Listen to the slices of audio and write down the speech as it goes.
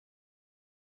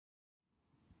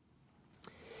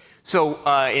So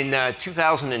in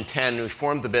 2010, we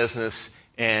formed the business,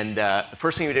 and the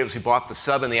first thing we did was we bought the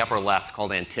sub in the upper left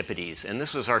called Antipodes, and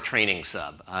this was our training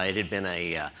sub. It had been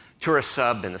a tourist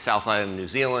sub in the South Island of New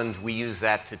Zealand. We used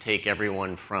that to take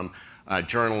everyone from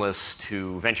journalists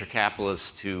to venture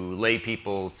capitalists to lay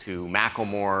people to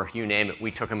Macklemore, you name it.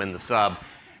 We took them in the sub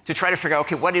to try to figure out,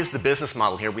 okay, what is the business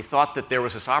model here? We thought that there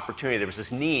was this opportunity, there was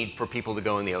this need for people to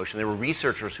go in the ocean. There were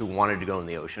researchers who wanted to go in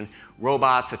the ocean.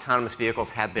 Robots, autonomous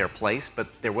vehicles had their place, but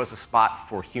there was a spot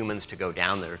for humans to go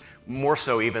down there, more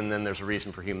so even than there's a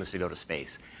reason for humans to go to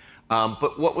space.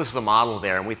 But what was the model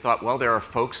there? And we thought, well, there are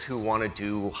folks who want to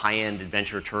do high-end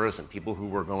adventure tourism, people who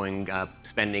were going,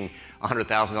 spending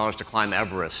 $100,000 to climb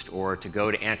Everest or to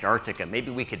go to Antarctica.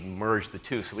 Maybe we could merge the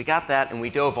two. So we got that, and we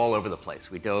dove all over the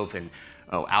place. We dove in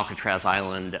Alcatraz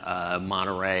Island,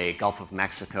 Monterey, Gulf of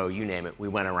Mexico, you name it. We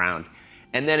went around.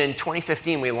 And then in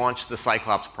 2015, we launched the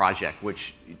Cyclops project,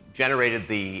 which generated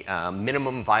the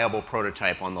minimum viable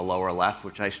prototype on the lower left,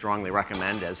 which I strongly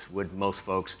recommend, as would most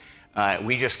folks.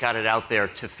 We just got it out there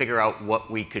to figure out what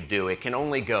we could do. It can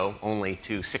only go to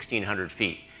 1,600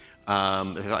 feet.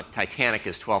 Titanic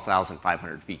is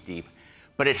 12,500 feet deep.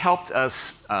 But it helped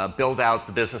us build out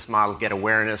the business model, get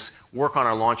awareness, work on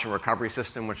our launch and recovery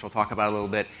system, which we'll talk about a little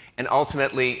bit. And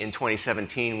ultimately, in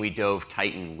 2017, we dove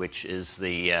Titan, which is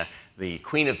the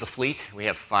queen of the fleet. We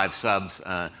have 5 subs.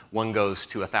 One goes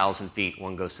to 1,000 feet,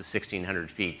 one goes to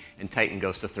 1,600 feet, and Titan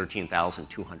goes to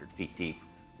 13,200 feet deep.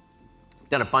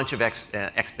 Done a bunch of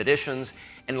expeditions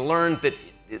and learned that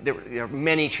there are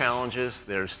many challenges.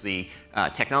 There's the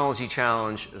technology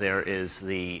challenge, there's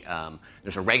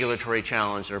a regulatory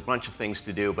challenge, there are a bunch of things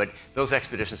to do, but those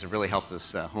expeditions have really helped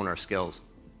us hone our skills.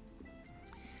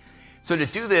 So to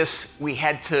do this, we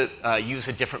had to use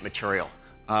a different material.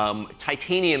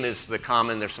 Titanium is the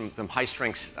common, there's some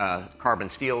high-strength carbon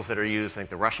steels that are used. I think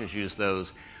the Russians use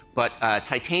those. But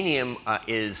titanium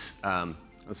is,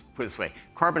 let's put it this way,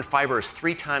 carbon fiber is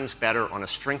 3 times better on a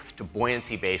strength to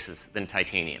buoyancy basis than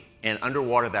titanium. And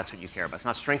underwater, that's what you care about. It's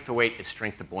not strength to weight, it's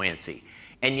strength to buoyancy.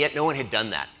 And yet no one had done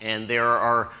that. And there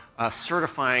are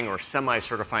certifying or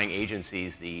semi-certifying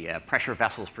agencies, the Pressure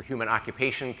Vessels for Human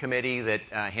Occupation Committee that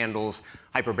handles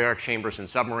hyperbaric chambers in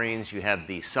submarines. You have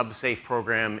the SubSafe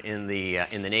program in the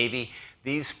Navy.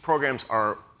 These programs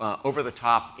are over the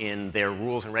top in their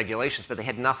rules and regulations, but they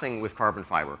had nothing with carbon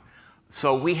fiber.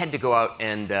 So we had to go out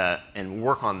and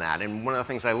work on that. And one of the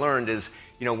things I learned is,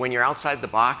 when you're outside the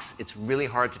box, it's really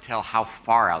hard to tell how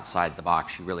far outside the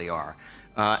box you really are.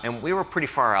 And we were pretty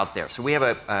far out there. So we have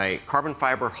a carbon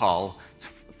fiber hull, it's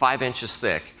 5 inches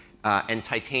thick, and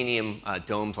titanium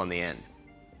domes on the end.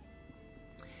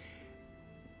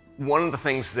 One of the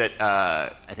things that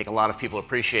I think a lot of people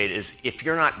appreciate is if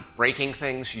you're not breaking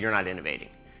things, you're not innovating.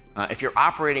 If you're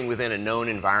operating within a known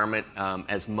environment,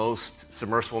 as most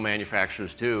submersible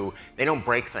manufacturers do, they don't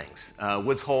break things.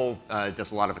 Woods Hole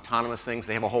does a lot of autonomous things.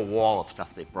 They have a whole wall of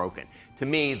stuff they've broken. To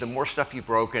me, the more stuff you've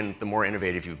broken, the more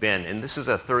innovative you've been. And this is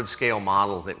a 3rd scale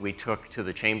model that we took to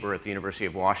the chamber at the University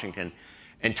of Washington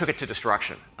and took it to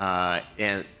destruction.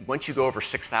 And once you go over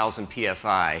 6,000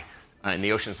 PSI in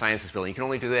the Ocean Sciences Building, you can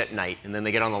only do that at night. And then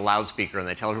they get on the loudspeaker and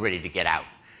they tell everybody to get out.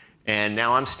 And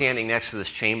now I'm standing next to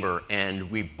this chamber, and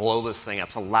we blow this thing up.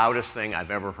 It's the loudest thing I've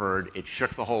ever heard. It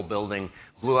shook the whole building,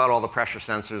 blew out all the pressure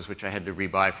sensors, which I had to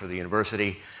rebuy for the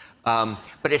university.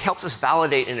 But it helps us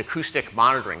validate an acoustic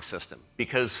monitoring system,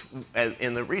 because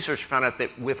in the research found out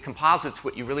that with composites,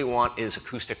 what you really want is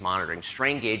acoustic monitoring.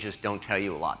 Strain gauges don't tell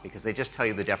you a lot, because they just tell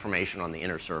you the deformation on the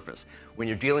inner surface. When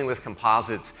you're dealing with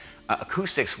composites,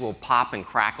 acoustics will pop and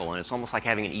crackle, and it's almost like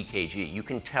having an EKG. You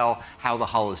can tell how the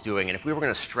hull is doing, and if we were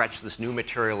going to stretch this new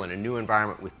material in a new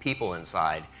environment with people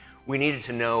inside, we needed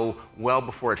to know well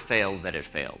before it failed that it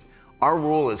failed. Our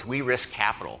rule is we risk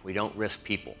capital, we don't risk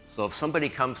people. So if somebody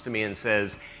comes to me and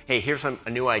says, hey, here's a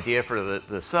new idea for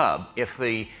the sub, if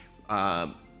the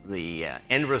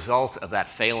end result of that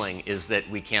failing is that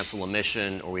we cancel a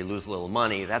mission or we lose a little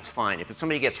money, that's fine. If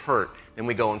somebody gets hurt, then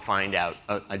we go and find out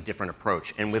a different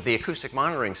approach. And with the acoustic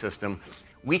monitoring system,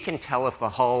 we can tell if the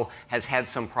hull has had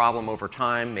some problem over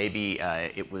time. Maybe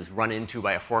it was run into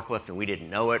by a forklift and we didn't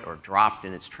know it, or dropped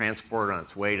in its transport on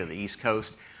its way to the East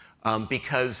Coast.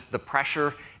 Because the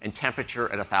pressure and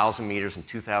temperature at 1,000 meters and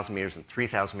 2,000 meters and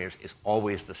 3,000 meters is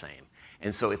always the same.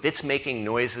 And so if it's making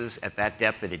noises at that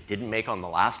depth that it didn't make on the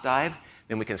last dive,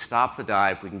 then we can stop the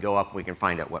dive, we can go up, and we can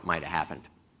find out what might have happened.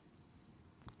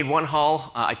 In one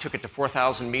hull, I took it to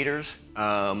 4,000 meters,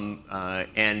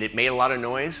 and it made a lot of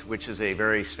noise, which is a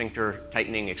very sphincter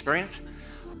tightening experience.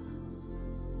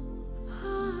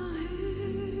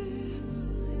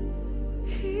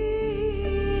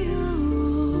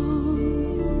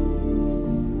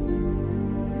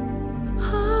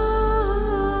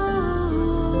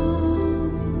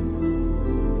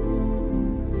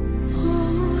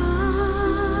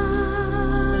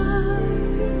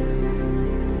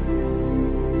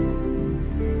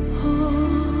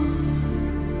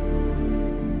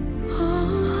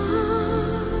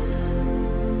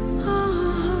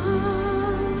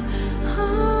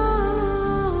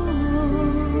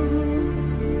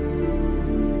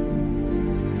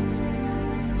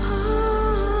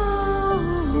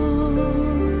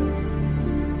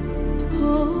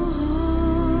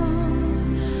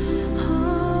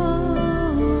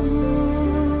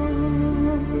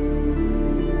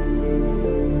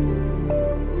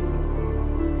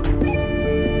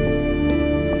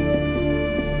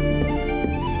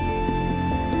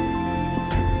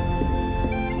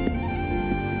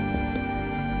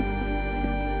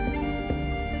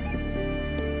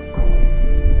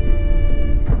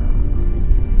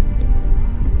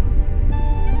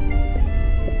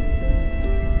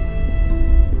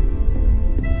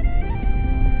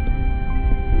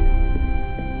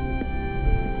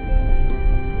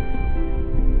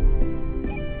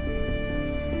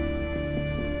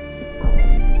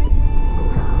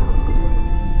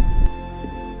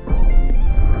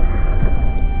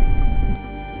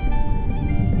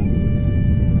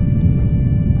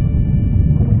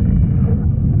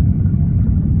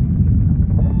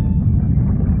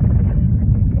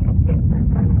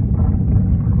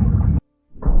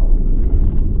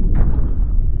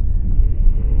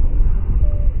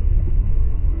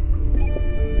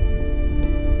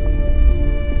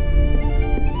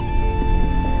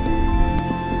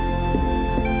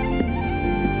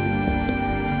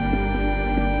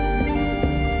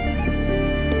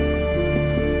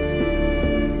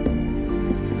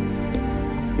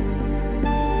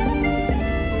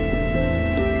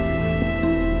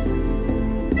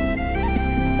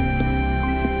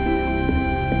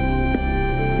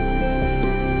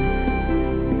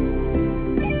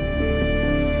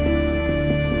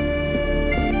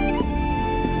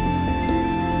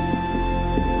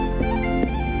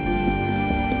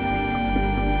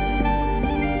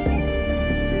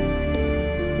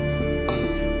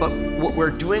 we're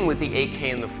doing with the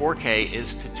 8K and the 4K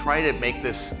is to try to make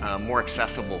this more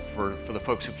accessible for the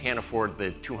folks who can't afford the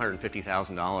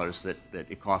 $250,000 that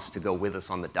it costs to go with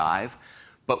us on the dive.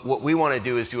 But what we want to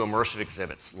do is do immersive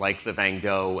exhibits like the Van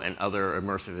Gogh and other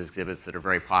immersive exhibits that are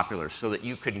very popular, so that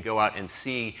you can go out and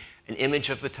see an image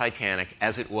of the Titanic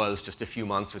as it was just a few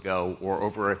months ago, or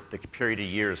over the period of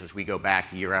years as we go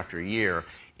back year after year,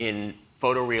 in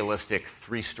photorealistic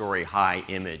 3-story high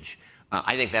image.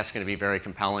 I think that's going to be very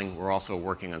compelling. We're also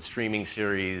working on streaming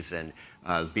series, and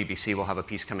the BBC will have a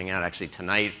piece coming out actually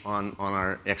tonight on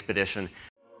our expedition.